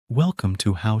Welcome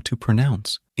to How to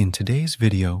Pronounce. In today's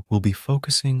video, we'll be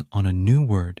focusing on a new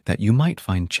word that you might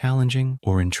find challenging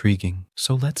or intriguing.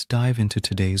 So let's dive into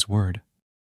today's word.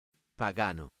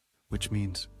 Pagano. Which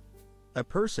means, a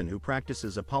person who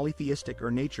practices a polytheistic or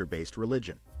nature-based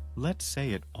religion. let's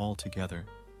say it all together.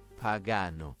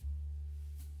 Pagano.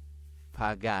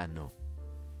 Pagano.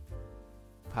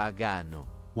 Pagano.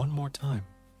 One more time.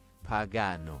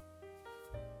 Pagano.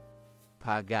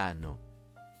 Pagano.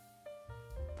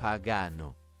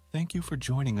 Pagano. Thank you for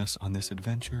joining us on this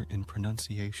adventure in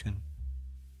pronunciation.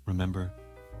 Remember,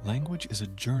 language is a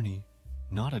journey,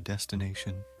 not a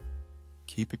destination.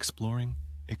 Keep exploring,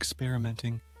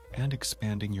 experimenting, and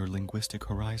expanding your linguistic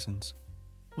horizons.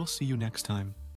 We'll see you next time.